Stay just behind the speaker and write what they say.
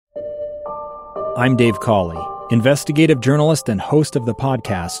I'm Dave Cawley, investigative journalist and host of the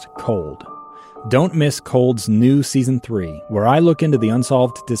podcast Cold. Don't miss Cold's new Season 3, where I look into the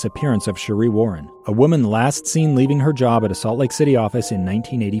unsolved disappearance of Sheree Warren, a woman last seen leaving her job at a Salt Lake City office in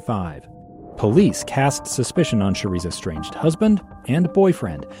 1985. Police cast suspicion on Sheree's estranged husband and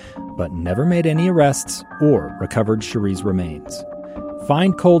boyfriend, but never made any arrests or recovered Sheree's remains.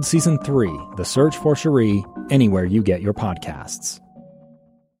 Find Cold Season 3, The Search for Sheree, anywhere you get your podcasts.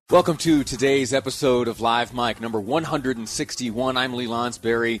 Welcome to today's episode of Live Mike, number 161. I'm Lee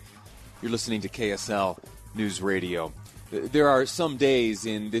Lonsberry. You're listening to KSL News Radio. There are some days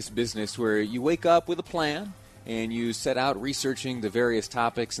in this business where you wake up with a plan and you set out researching the various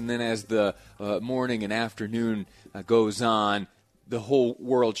topics, and then as the morning and afternoon goes on, the whole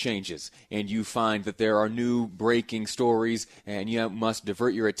world changes, and you find that there are new breaking stories, and you must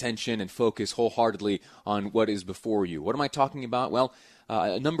divert your attention and focus wholeheartedly on what is before you. What am I talking about? Well,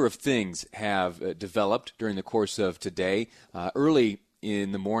 a number of things have developed during the course of today. Early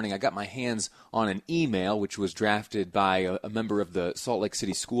in the morning, I got my hands on an email which was drafted by a member of the Salt Lake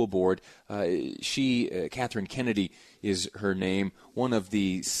City School Board. Catherine Kennedy is her name, one of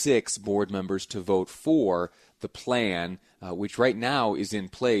the 6 board members to vote for the plan, which right now is in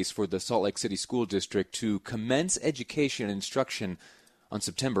place for the Salt Lake City School District to commence education and instruction on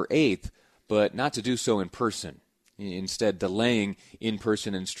September 8th, but not to do so in person. Instead, delaying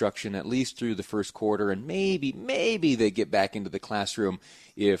in-person instruction at least through the first quarter, and maybe they get back into the classroom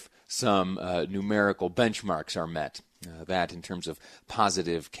if some numerical benchmarks are met. That in terms of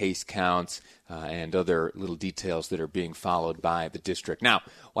positive case counts and other little details that are being followed by the district. Now,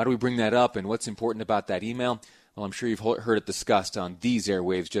 why do we bring that up, and what's important about that email? Well, I'm sure you've heard it discussed on these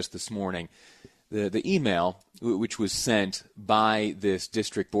airwaves just this morning. The email, which was sent by this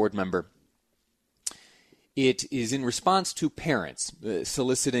district board member, it is in response to parents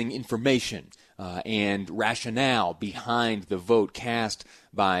soliciting information and rationale behind the vote cast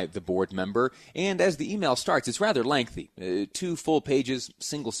by the board member. And as the email starts, it's rather lengthy. 2 full pages,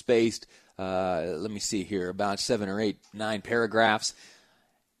 single-spaced, let me see here, about 7 or 8, 9 paragraphs.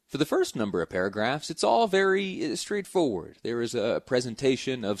 For the first number of paragraphs, it's all very straightforward. There is a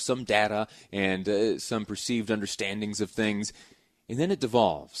presentation of some data and some perceived understandings of things, and then it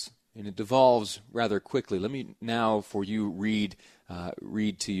devolves. And it devolves rather quickly. Let me now, for you, read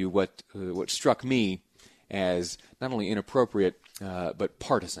to you what struck me as not only inappropriate but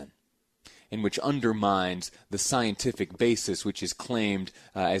partisan, and which undermines the scientific basis which is claimed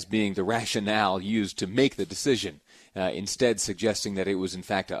as being the rationale used to make the decision. Instead suggesting that it was in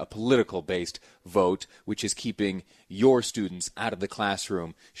fact a political-based vote, which is keeping your students out of the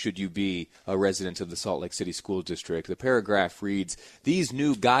classroom should you be a resident of the Salt Lake City School District. The paragraph reads, these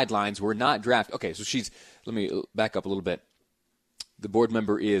new guidelines were not drafted. Okay, so let me back up a little bit. The board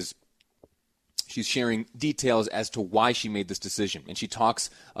member she's sharing details as to why she made this decision, and she talks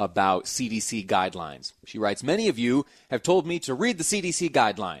about CDC guidelines. She writes, many of you have told me to read the CDC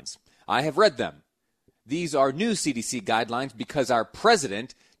guidelines. I have read them. These are new CDC guidelines because our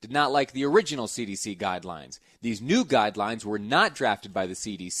president did not like the original CDC guidelines. These new guidelines were not drafted by the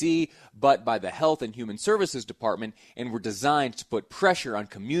CDC, but by the Health and Human Services Department, and were designed to put pressure on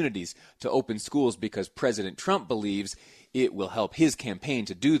communities to open schools because President Trump believes it will help his campaign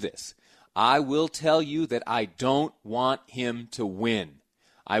to do this. I will tell you that I don't want him to win.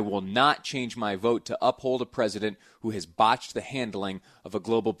 I will not change my vote to uphold a president who has botched the handling of a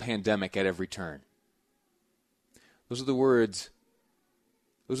global pandemic at every turn. Those are the words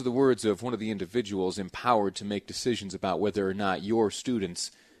of one of the individuals empowered to make decisions about whether or not your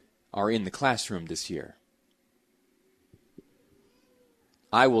students are in the classroom this year.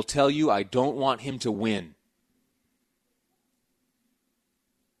 I will tell you I don't want him to win.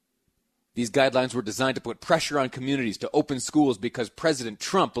 These guidelines were designed to put pressure on communities to open schools because President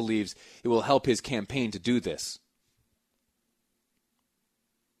Trump believes it will help his campaign to do this.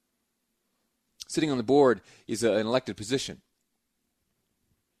 Sitting on the board is an elected position.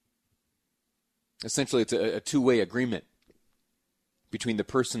 Essentially, it's a two-way agreement between the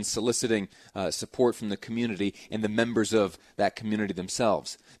person soliciting support from the community and the members of that community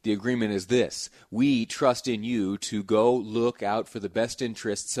themselves. The agreement is this: we trust in you to go look out for the best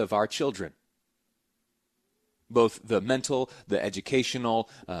interests of our children, both the mental, the educational,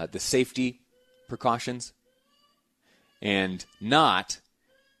 the safety precautions, and not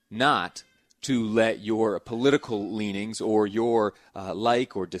to let your political leanings or your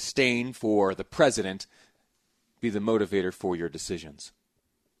like or disdain for the president be the motivator for your decisions.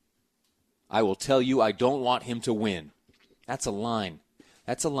 I will tell you I don't want him to win. That's a line.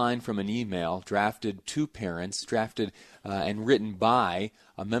 That's a line from an email drafted to parents, and written by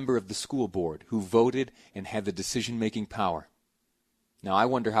a member of the school board who voted and had the decision-making power. Now, I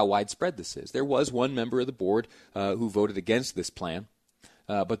wonder how widespread this is. There was one member of the board who voted against this plan,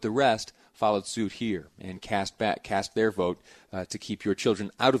 but the rest followed suit here and cast their vote to keep your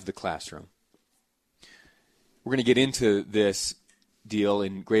children out of the classroom. We're going to get into this deal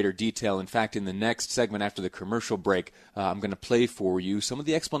in greater detail. In fact, in the next segment after the commercial break, I'm going to play for you some of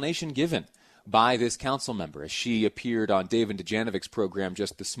the explanation given by this council member as she appeared on David Dujanovich's program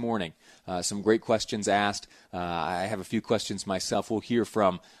just this morning. Some great questions asked. I have a few questions myself. We'll hear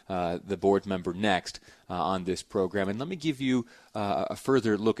from the board member next on this program. And let me give you a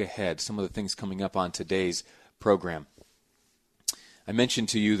further look ahead, some of the things coming up on today's program. I mentioned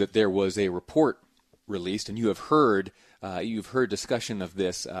to you that there was a report released, and you have heard discussion of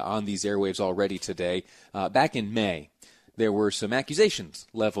this on these airwaves already today. Back in May, there were some accusations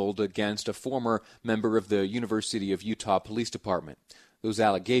leveled against a former member of the University of Utah Police Department. Those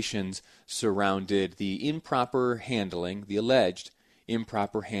allegations surrounded the alleged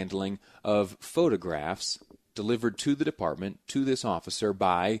improper handling of photographs delivered to the department, to this officer,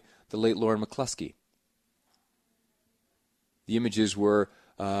 by the late Lauren McCluskey. The images were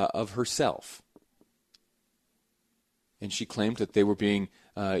of herself, and she claimed that they were being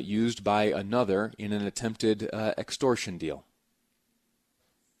used by another in an attempted extortion deal.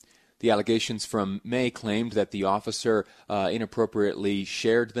 The allegations from May claimed that the officer inappropriately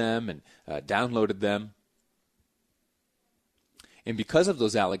shared them and downloaded them. And because of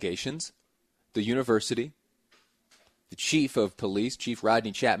those allegations, the university, the chief of police, Chief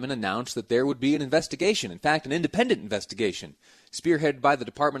Rodney Chapman, announced that there would be an investigation, in fact, an independent investigation, spearheaded by the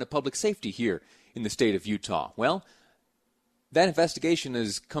Department of Public Safety here in the state of Utah. Well, that investigation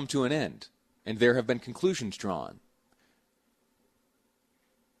has come to an end, and there have been conclusions drawn.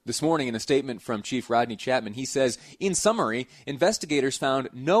 This morning, in a statement from Chief Rodney Chapman, he says, in summary, investigators found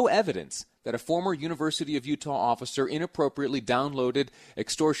no evidence that a former University of Utah officer inappropriately downloaded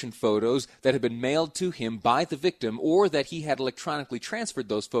extortion photos that had been mailed to him by the victim, or that he had electronically transferred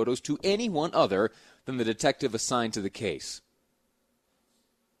those photos to anyone other than the detective assigned to the case.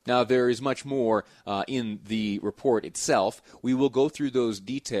 Now, there is much more in the report itself. We will go through those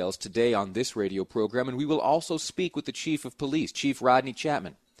details today on this radio program, and we will also speak with the Chief of Police, Chief Rodney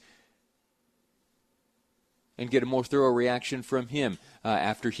Chapman, and get a more thorough reaction from him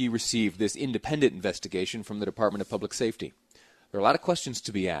after he received this independent investigation from the Department of Public Safety. There are a lot of questions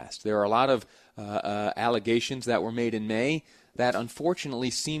to be asked. There are a lot of allegations that were made in May that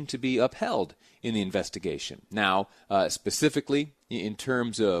unfortunately seem to be upheld in the investigation. Now, specifically in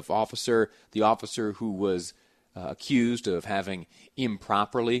terms of the officer who was accused of having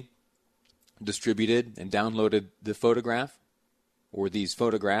improperly distributed and downloaded the photograph or these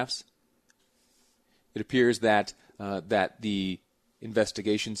photographs, it appears that the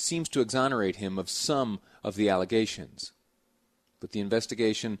investigation seems to exonerate him of some of the allegations. But the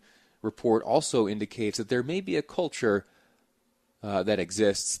investigation report also indicates that there may be a culture that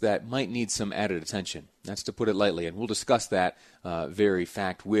exists that might need some added attention. That's to put it lightly, and we'll discuss that very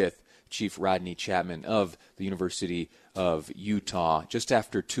fact with Chief Rodney Chapman of the University of Utah just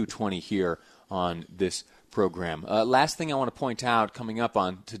after 2:20 here on this program. Last thing I want to point out coming up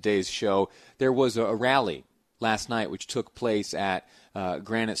on today's show, there was a rally last night which took place at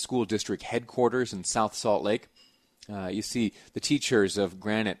Granite School District headquarters in South Salt Lake. You see the teachers of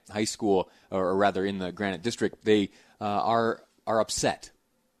Granite High School, or rather in the Granite District, they are upset.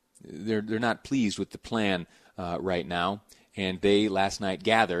 They're not pleased with the plan right now, and they last night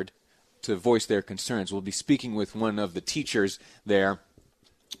gathered to voice their concerns. We'll be speaking with one of the teachers there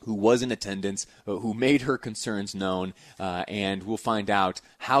who was in attendance, who made her concerns known, and we'll find out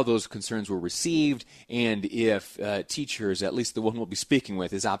how those concerns were received and if teachers, at least the one we'll be speaking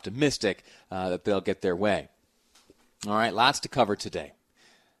with, is optimistic that they'll get their way. All right, lots to cover today.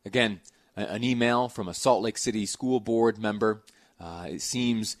 Again, an email from a Salt Lake City school board member. It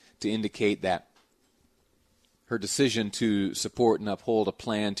seems to indicate that her decision to support and uphold a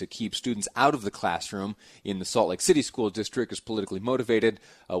plan to keep students out of the classroom in the Salt Lake City School District is politically motivated.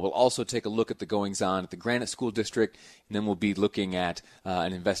 We'll also take a look at the goings-on at the Granite School District, and then we'll be looking at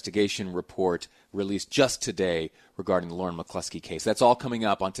an investigation report released just today regarding the Lauren McCluskey case. That's all coming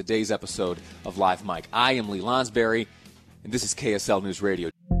up on today's episode of Live Mike. I am Lee Lonsberry, and this is KSL News Radio.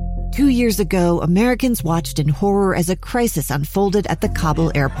 2 years ago, Americans watched in horror as a crisis unfolded at the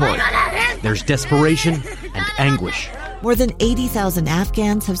Kabul airport. There's desperation and anguish. More than 80,000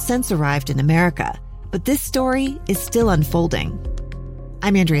 Afghans have since arrived in America, but this story is still unfolding.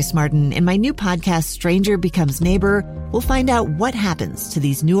 I'm Andrea Smartin. In my new podcast, Stranger Becomes Neighbor, we'll find out what happens to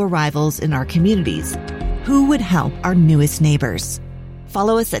these new arrivals in our communities. Who would help our newest neighbors?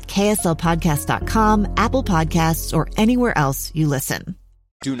 Follow us at kslpodcast.com, Apple Podcasts, or anywhere else you listen.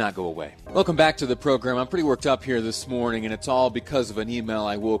 Do not go away. Welcome back to the program. I'm pretty worked up here this morning, and it's all because of an email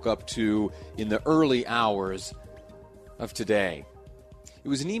I woke up to in the early hours of today. It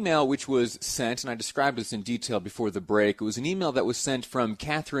was an email which was sent, and I described this in detail before the break. It was an email that was sent from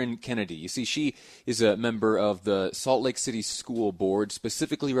Catherine Kennedy. You see, she is a member of the Salt Lake City School Board,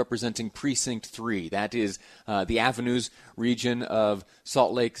 specifically representing Precinct 3. That is the Avenues region of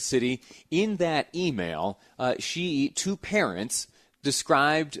Salt Lake City. In that email, she, to parents,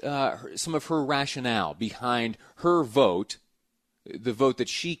 described some of her rationale behind her vote, the vote that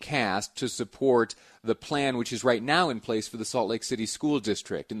she cast to support the plan which is right now in place for the Salt Lake City School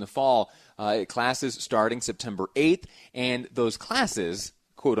District. In the fall, classes starting September 8th, and those classes,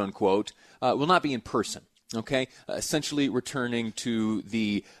 quote unquote, will not be in person. Okay, essentially returning to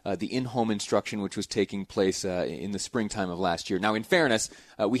the in-home instruction which was taking place in the springtime of last year. Now, in fairness,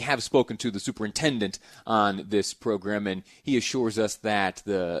 we have spoken to the superintendent on this program, and he assures us that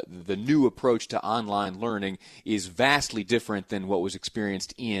the new approach to online learning is vastly different than what was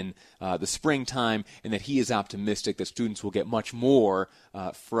experienced in the springtime, and that he is optimistic that students will get much more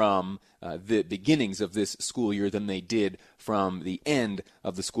from the beginnings of this school year than they did from the end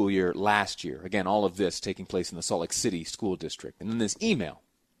of the school year last year. Again, all of this taking place in the Salt Lake City School District. And then this email,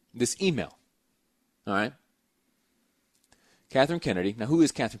 all right? Catherine Kennedy. Now, who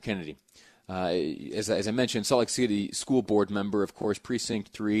is Catherine Kennedy? As I mentioned, Salt Lake City School Board member, of course,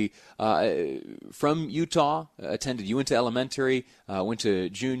 Precinct 3, from Utah, attended Uinta Elementary, went to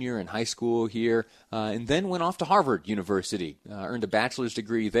junior and high school here, and then went off to Harvard University, earned a bachelor's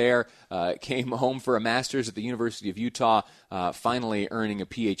degree there, came home for a master's at the University of Utah, finally earning a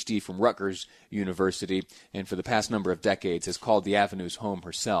PhD from Rutgers University, and for the past number of decades has called the Avenues home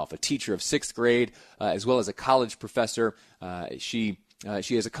herself. A teacher of 6th grade, as well as a college professor, she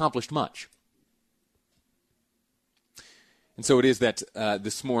has accomplished much. And so it is that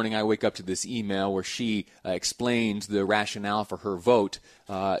this morning I wake up to this email where she explains the rationale for her vote,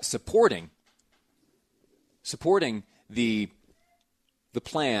 supporting the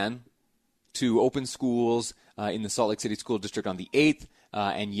plan to open schools in the Salt Lake City School District on the 8th,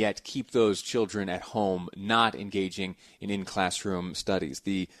 and yet keep those children at home, not engaging in-classroom studies.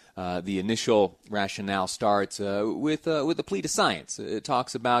 The initial rationale starts with a plea to science. It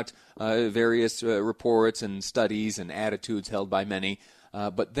talks about various reports and studies and attitudes held by many,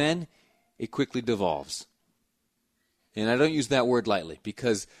 but then it quickly devolves. And I don't use that word lightly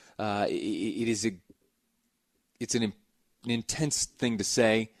because it's an intense thing to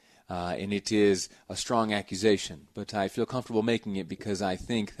say. And it is a strong accusation, but I feel comfortable making it because I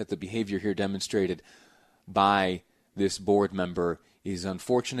think that the behavior here demonstrated by this board member is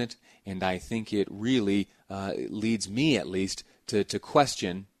unfortunate, and I think it really leads me, at least, to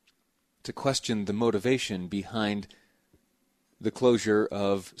question the motivation behind the closure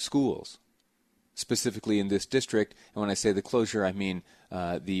of schools, specifically in this district. And when I say the closure, I mean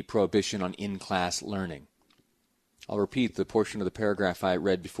the prohibition on in-class learning. I'll repeat the portion of the paragraph I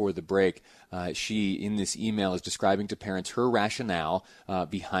read before the break. She, in this email, is describing to parents her rationale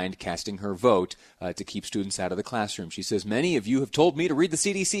behind casting her vote to keep students out of the classroom. She says, "Many of you have told me to read the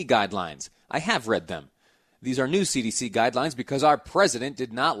CDC guidelines. I have read them. These are new CDC guidelines because our president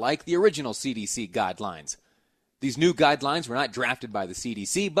did not like the original CDC guidelines. These new guidelines were not drafted by the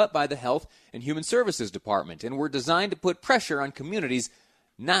CDC, but by the Health and Human Services Department, and were designed to put pressure on communities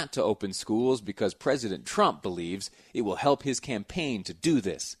not to open schools because President Trump believes it will help his campaign to do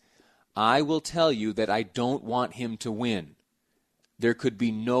this. I will tell you that I don't want him to win. There could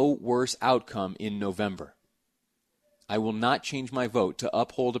be no worse outcome in November. I will not change my vote to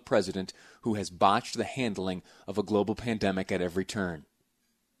uphold a president who has botched the handling of a global pandemic at every turn."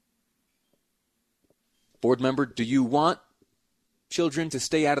 Board member, do you want children to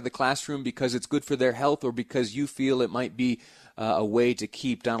stay out of the classroom because it's good for their health or because you feel it might be a way to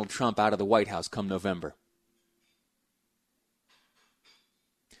keep Donald Trump out of the White House come November?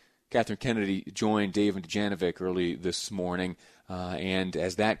 Catherine Kennedy joined Dave and Dejanovic early this morning, and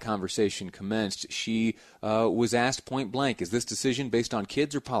as that conversation commenced, she was asked point blank, is this decision based on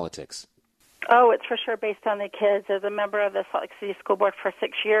kids or politics? Oh, it's for sure based on the kids. As a member of the Salt Lake City School Board for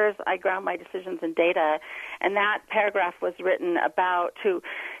 6 years, I ground my decisions in data, and that paragraph was written about to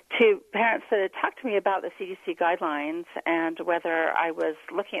parents that had talked to me about the CDC guidelines and whether I was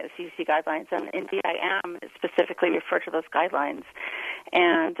looking at the CDC guidelines, and indeed I am, specifically refer to those guidelines,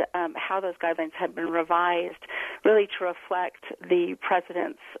 and how those guidelines had been revised really to reflect the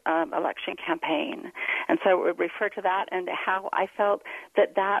president's election campaign. And so I would refer to that and how I felt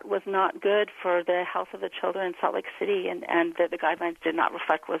that that was not good for the health of the children in Salt Lake City, and that the guidelines did not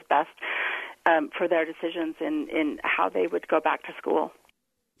reflect what was best for their decisions in how they would go back to school.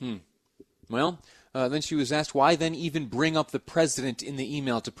 Well, then she was asked, why then even bring up the president in the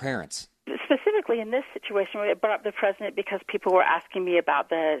email to parents? Specifically in this situation, we brought up the president because people were asking me about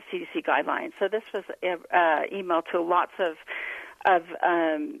the CDC guidelines. So this was an email to lots of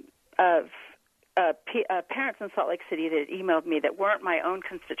parents in Salt Lake City that emailed me that weren't my own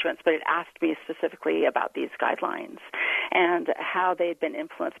constituents, but had asked me specifically about these guidelines and how they had been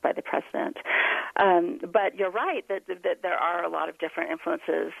influenced by the president. But you're right that there are a lot of different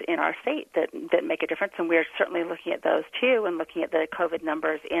influences in our state that make a difference, and we're certainly looking at those too, and looking at the COVID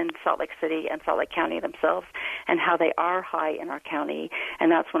numbers in Salt Lake City and Salt Lake County themselves and how they are high in our county.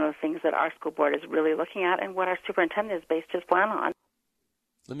 And that's one of the things that our school board is really looking at and what our superintendent has based his plan on.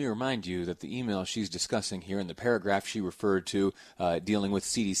 Let me remind you that the email she's discussing here in the paragraph she referred to dealing with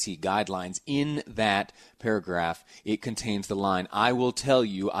CDC guidelines, in that paragraph, it contains the line, I will tell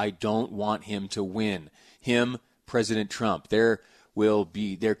you I don't want him to win. Him, President Trump. There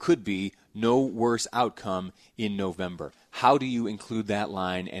could be no worse outcome in November. How do you include that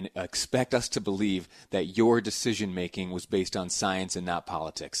line and expect us to believe that your decision-making was based on science and not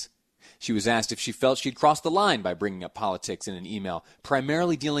politics? She was asked if she felt she'd crossed the line by bringing up politics in an email,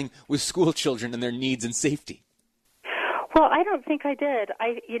 primarily dealing with school children and their needs and safety. Well, I don't think I did.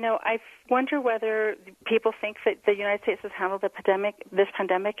 I wonder whether people think that the United States has handled this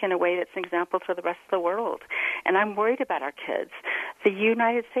pandemic in a way that's an example for the rest of the world. And I'm worried about our kids. The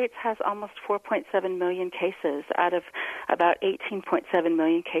United States has almost 4.7 million cases out of about 18.7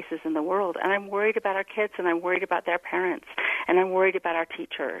 million cases in the world. And I'm worried about our kids, and I'm worried about their parents, and I'm worried about our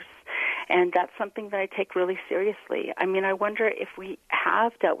teachers. And that's something that I take really seriously. I mean, I wonder if we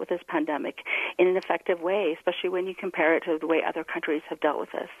have dealt with this pandemic in an effective way, especially when you compare it to the way other countries have dealt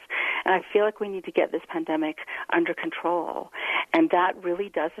with this. And I feel like we need to get this pandemic under control. And that really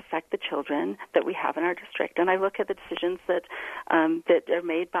does affect the children that we have in our district. And I look at the decisions that are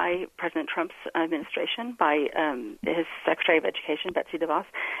made by President Trump's administration, by his Secretary of Education, Betsy DeVos,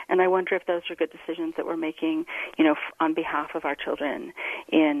 and I wonder if those are good decisions that we're making, on behalf of our children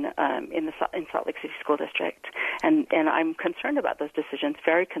in Salt Lake City School District. And I'm concerned about those decisions,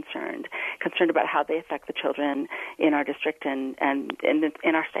 very concerned about how they affect the children in our district and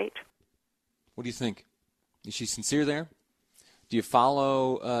in our state. What do you think? Is she sincere there? Do you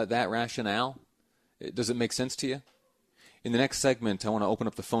follow that rationale? Does it make sense to you? In the next segment, I want to open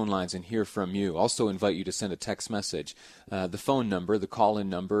up the phone lines and hear from you. Also invite you to send a text message. The phone number, the call-in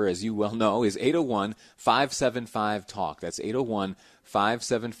number, as you well know, is 801-575-TALK. That's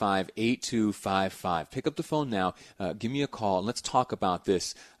 801-575-8255. Pick up the phone now. Give me a call, and let's talk about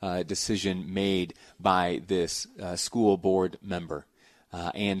this decision made by this school board member,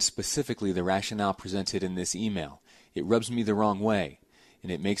 and specifically the rationale presented in this email. It rubs me the wrong way.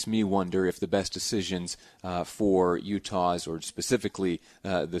 And it makes me wonder if the best decisions for Utah's, or specifically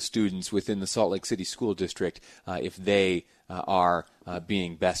the students within the Salt Lake City School District, if they are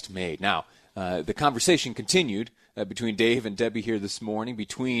being best made. Now, the conversation continued between Dave and Debbie here this morning,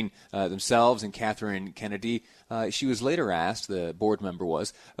 between themselves and Catherine Kennedy. She was later asked, the board member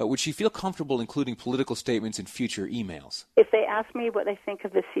was, would she feel comfortable including political statements in future emails? If they ask me what I think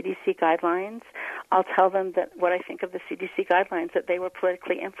of the CDC guidelines, I'll tell them that what I think of the CDC guidelines, that they were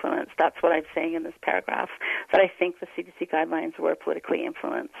politically influenced. That's what I'm saying in this paragraph, that I think the CDC guidelines were politically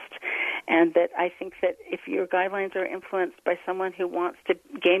influenced. And that I think that if your guidelines are influenced by someone who wants to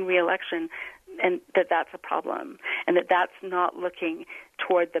gain re-election, and that's a problem, and that's not looking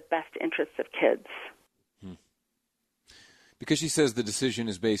toward the best interests of kids. Because she says the decision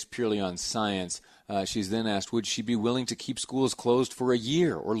is based purely on science, she's then asked, would she be willing to keep schools closed for a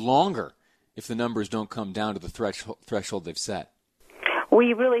year or longer if the numbers don't come down to the threshold they've set?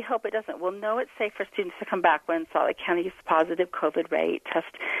 We really hope it doesn't. We'll know it's safe for students to come back when Salt Lake County's positive COVID rate,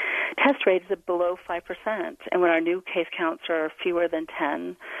 test rate is below 5%, and when our new case counts are fewer than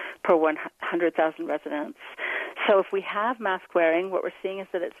 10 per 100,000 residents. So if we have mask wearing, what we're seeing is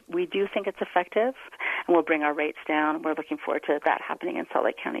that we do think it's effective, and we'll bring our rates down. We're looking forward to that happening in Salt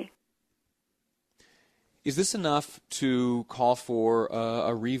Lake County. Is this enough to call for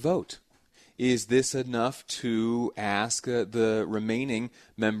a revote? Is this enough to ask the remaining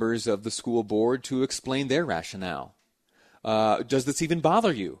members of the school board to explain their rationale? Does this even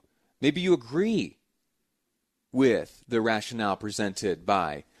bother you? Maybe you agree with the rationale presented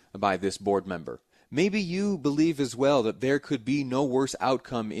by this board member. Maybe you believe as well that there could be no worse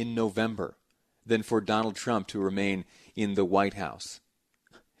outcome in November. than for Donald Trump to remain in the White House.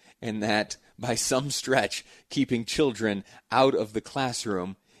 And that, by some stretch, keeping children out of the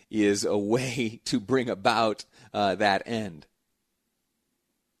classroom is a way to bring about that end.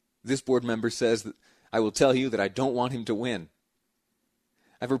 This board member says that I will tell you that I don't want him to win.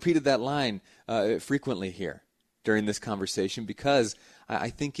 I've repeated that line frequently here during this conversation because I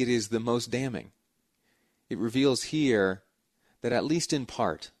think it is the most damning. It reveals here that at least in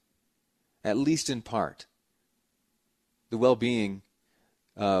part, the well-being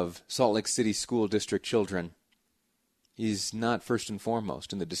of Salt Lake City School District children is not first and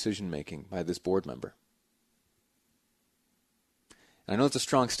foremost in the decision-making by this board member. And I know it's a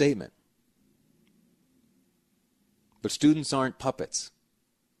strong statement, but students aren't puppets.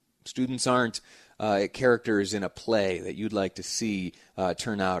 Students aren't characters in a play that you'd like to see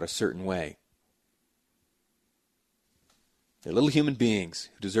turn out a certain way. They're little human beings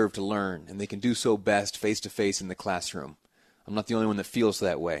who deserve to learn, and they can do so best face-to-face in the classroom. I'm not the only one that feels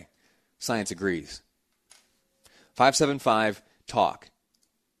that way. Science agrees. 575-TALK.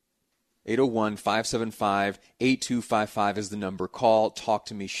 801-575-8255 is the number. Call, talk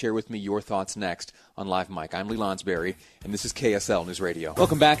to me, share with me your thoughts next on Live Mike. I'm Lee Lonsberry, and this is KSL News Radio.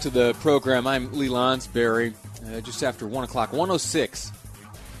 Welcome back to the program. I'm Lee Lonsberry. Just after 1 o'clock, 1:06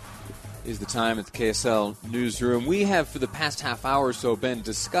 is the time at the KSL newsroom. We have, for the past half hour or so, been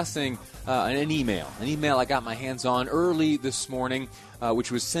discussing an email I got my hands on early this morning,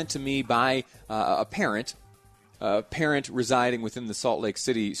 which was sent to me by a parent residing within the Salt Lake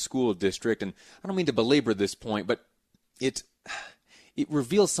City School District. And I don't mean to belabor this point, but it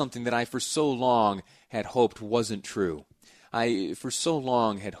reveals something that I for so long had hoped wasn't true. I for so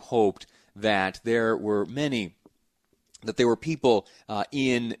long had hoped that there were people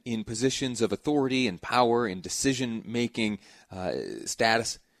in positions of authority and power and decision-making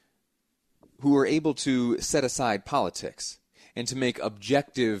status who were able to set aside politics and to make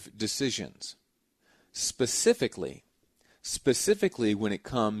objective decisions, specifically when it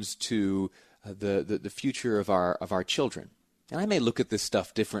comes to the future of our children. And I may look at this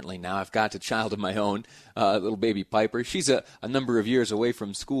stuff differently now. I've got a child of my own, little baby Piper. She's a number of years away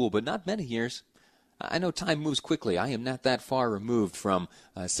from school, but not many years. I know time moves quickly. I am not that far removed from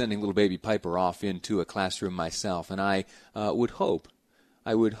sending little baby Piper off into a classroom myself, and I would hope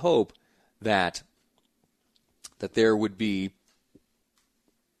that there would be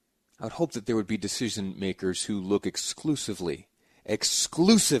decision makers who look exclusively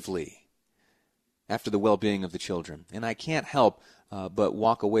after the well-being of the children. And I can't help but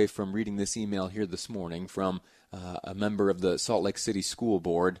walk away from reading this email here this morning from a member of the Salt Lake City School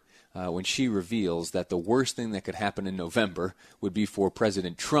Board when she reveals that the worst thing that could happen in November would be for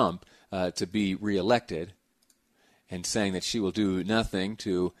President Trump to be reelected, and saying that she will do nothing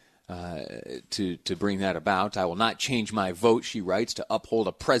to bring that about. I will not change my vote, she writes, to uphold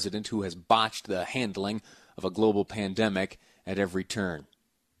a president who has botched the handling of a global pandemic at every turn.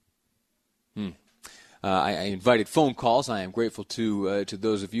 I invited phone calls. I am grateful to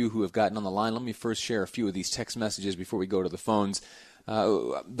those of you who have gotten on the line. Let me first share a few of these text messages before we go to the phones.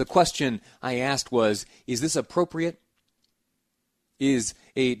 The question I asked was, is this appropriate? Is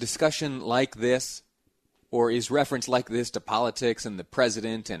a discussion like this, or is reference like this to politics and the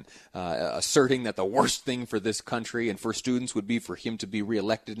president and asserting that the worst thing for this country and for students would be for him to be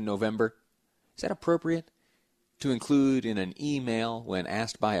reelected in November, is that appropriate to include in an email when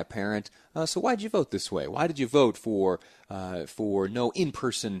asked by a parent? So why did you vote this way? Why did you vote for no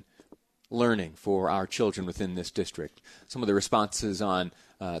in-person learning for our children within this district? Some of the responses on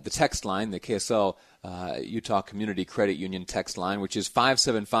the text line, the KSL Utah Community Credit Union text line, which is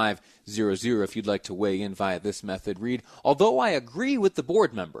 57500 if you'd like to weigh in via this method. Read, although I agree with the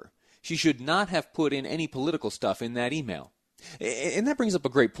board member, she should not have put in any political stuff in that email. And that brings up a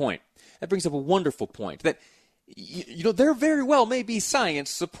great point. That brings up a wonderful point, that there very well may be science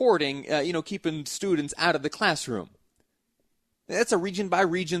supporting, keeping students out of the classroom. That's a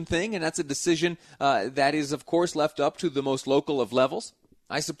region-by-region thing, and that's a decision that is, of course, left up to the most local of levels.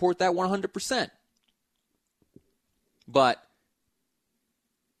 I support that 100%. But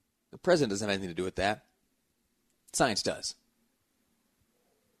the president doesn't have anything to do with that. Science does.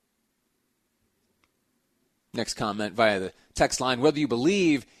 Next comment via the text line, whether you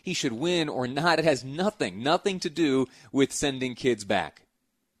believe he should win or not, it has nothing to do with sending kids back.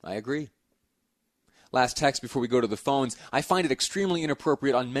 I agree. Last text before we go to the phones, I find it extremely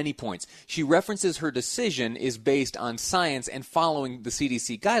inappropriate on many points. She references her decision is based on science and following the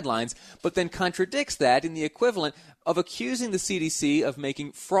CDC guidelines, but then contradicts that in the equivalent of accusing the CDC of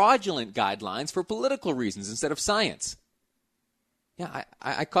making fraudulent guidelines for political reasons instead of science. Yeah,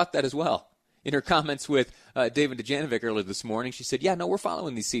 I caught that as well. In her comments with David Dujanovic earlier this morning, she said, yeah, no, we're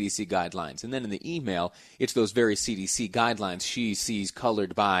following these CDC guidelines. And then in the email, it's those very CDC guidelines she sees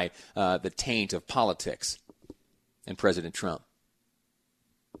colored by the taint of politics and President Trump.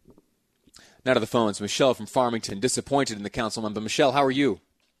 Now to the phones. Michelle from Farmington, disappointed in the council member. Michelle, how are you?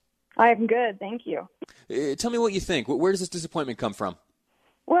 I'm good, thank you. Tell me what you think. Where does this disappointment come from?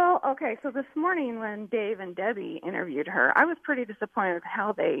 Well, okay, so this morning when Dave and Debbie interviewed her, I was pretty disappointed with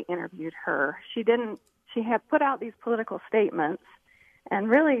how they interviewed her. She had put out these political statements, and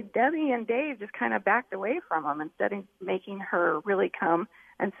really Debbie and Dave just kind of backed away from them instead of making her really come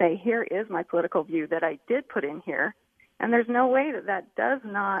and say, here is my political view that I did put in here. And there's no way that does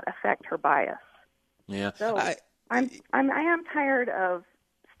not affect her bias. Yeah. So I am tired of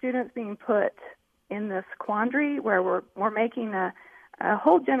students being put in this quandary where we're making a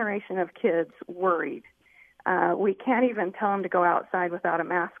whole generation of kids worried. We can't even tell them to go outside without a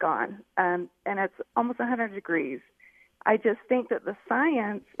mask on, and it's almost 100 degrees. I just think that the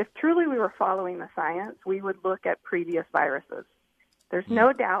science, if truly we were following the science, we would look at previous viruses. There's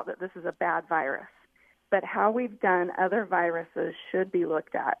no doubt that this is a bad virus, but how we've done other viruses should be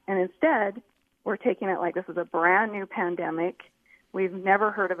looked at. And instead, we're taking it like this is a brand new pandemic. We've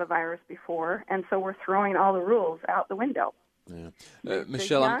never heard of a virus before, and so we're throwing all the rules out the window. Yeah.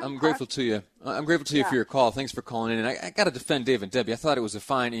 Michelle, I'm grateful to you. I'm grateful to you for your call. Thanks for calling in. And I got to defend Dave and Debbie. I thought it was a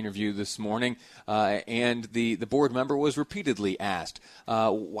fine interview this morning, and the board member was repeatedly asked,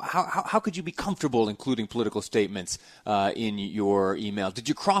 how could you be comfortable including political statements in your email? Did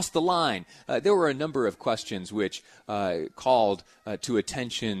you cross the line? There were a number of questions which called to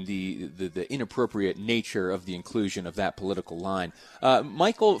attention the inappropriate nature of the inclusion of that political line.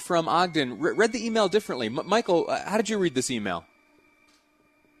 Michael from Ogden read the email differently. Michael, how did you read this email?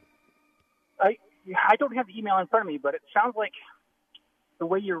 I don't have the email in front of me, but it sounds like the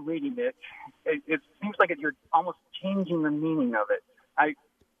way you're reading it, it seems like you're almost changing the meaning of it.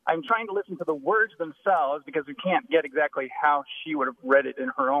 I'm trying to listen to the words themselves because we can't get exactly how she would have read it in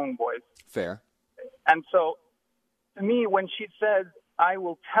her own voice. Fair. And so, to me, when she says, "I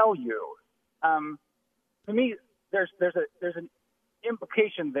will tell you," to me, there's an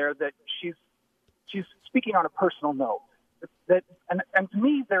implication there that she's speaking on a personal note. And to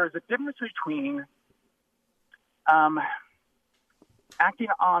me, there is a difference between acting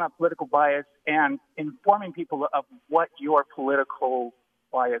on a political bias and informing people of what your political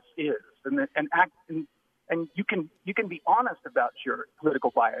bias is, and you can be honest about your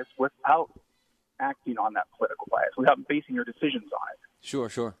political bias without acting on that political bias, without basing your decisions on it.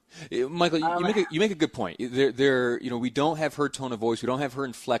 Sure. Michael, you make a good point. We don't have her tone of voice, we don't have her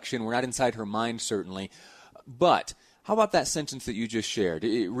inflection, we're not inside her mind certainly, but how about that sentence that you just shared?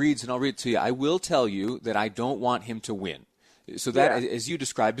 It reads, and I'll read it to you, I will tell you that I don't want him to win. So that, as you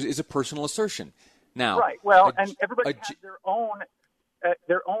described, is a personal assertion. Now, right. Well, and everybody has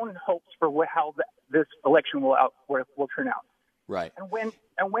their own hopes for how this election will turn out. Right. And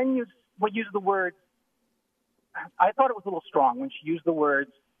when you use the words, I thought it was a little strong when she used the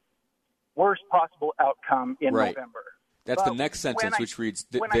words "worst possible outcome in November." That's the next sentence, which reads,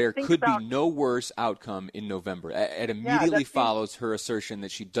 there could be no worse outcome in November. It immediately follows her assertion that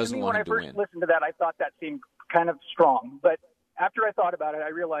she doesn't want him to win. When I first listened to that, I thought that seemed kind of strong. But after I thought about it, I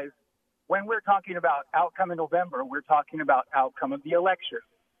realized when we're talking about outcome in November, we're talking about outcome of the election.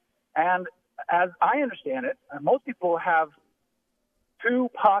 And as I understand it, most people have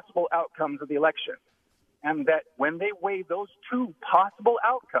two possible outcomes of the election. And that when they weigh those two possible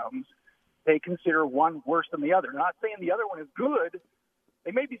outcomes, they consider one worse than the other. They're not saying the other one is good.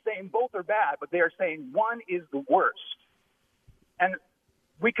 They may be saying both are bad, but they are saying one is the worst. And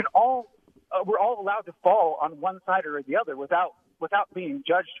we're all allowed to fall on one side or the other without being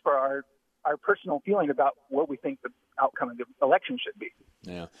judged for our personal feeling about what we think the outcome of the election should be.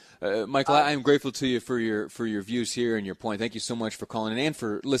 Yeah, Michael, I am grateful to you for your views here and your point. Thank you so much for calling in and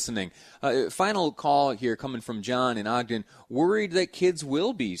for listening. Final call here coming from John in Ogden, worried that kids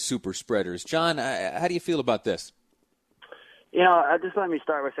will be super spreaders. John, how do you feel about this? Just let me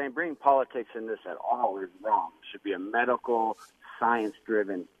start by saying bringing politics in this at all is wrong. It should be a medical,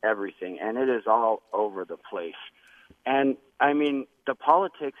 science-driven everything, and it is all over the place. And, the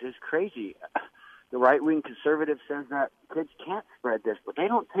politics is crazy. The right-wing conservative says that kids can't spread this, but they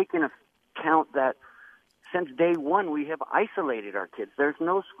don't take into account that since day one we have isolated our kids. There's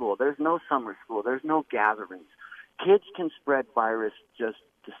no school. There's no summer school. There's no gatherings. Kids can spread virus just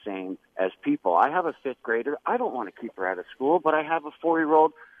the same as people. I have a 5th grader. I don't want to keep her out of school, but I have a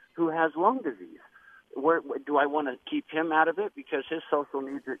 4-year-old who has lung disease. Do I want to keep him out of it because his social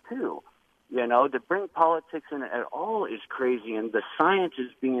needs it too? To bring politics in at all is crazy, and the science is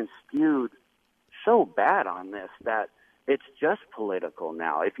being spewed so bad on this that it's just political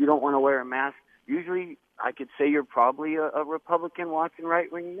now. If you don't want to wear a mask, usually I could say you're probably a Republican watching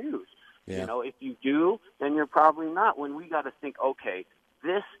right-wing news. Yeah. You know, if you do, then you're probably not. When we got to think, okay,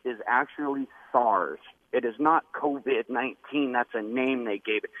 this is actually SARS. It is not COVID-19. That's a name they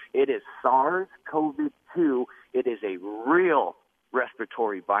gave it. It is SARS-CoV-2. It is a real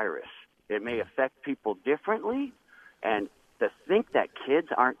respiratory virus. It may affect people differently, and to think that kids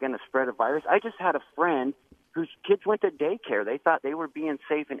aren't going to spread a virus. I just had a friend whose kids went to daycare. They thought they were being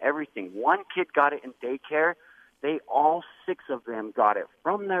safe and everything. One kid got it in daycare. All 6 of them got it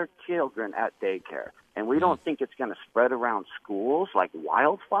from their children at daycare. And we don't think it's going to spread around schools like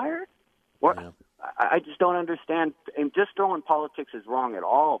wildfire? I just don't understand. And just throwing politics is wrong at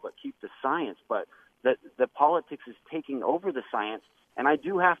all, but keep the science. But the politics is taking over the science, and I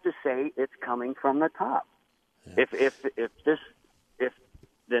do have to say it's coming from the top. Yeah. If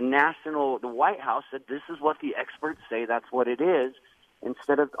the White House said this is what the experts say, that's what it is,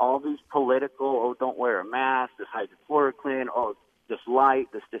 instead of all these political, don't wear a mask, this hydrochloroquine, this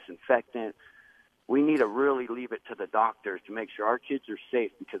light, this disinfectant. We need to really leave it to the doctors to make sure our kids are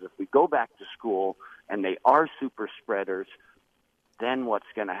safe, because if we go back to school and they are super spreaders, then what's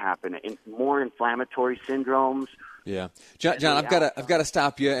going to happen? More inflammatory syndromes. Yeah. John, I've got to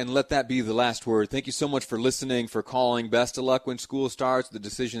stop you and let that be the last word. Thank you so much for listening, for calling. Best of luck when school starts, the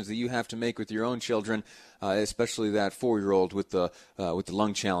decisions that you have to make with your own children, especially that 4-year-old with the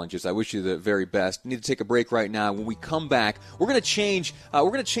lung challenges. I wish you the very best. Need to take a break right now. When we come back, we're going to change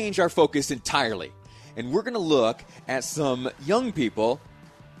our focus entirely. And we're going to look at some young people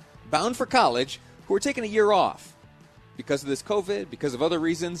bound for college who are taking a year off because of this COVID, because of other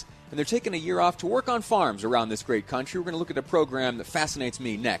reasons, and they're taking a year off to work on farms around this great country. We're going to look at a program that fascinates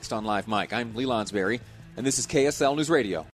me next on Live Mike. I'm Lee Lonsberry, and this is KSL News Radio.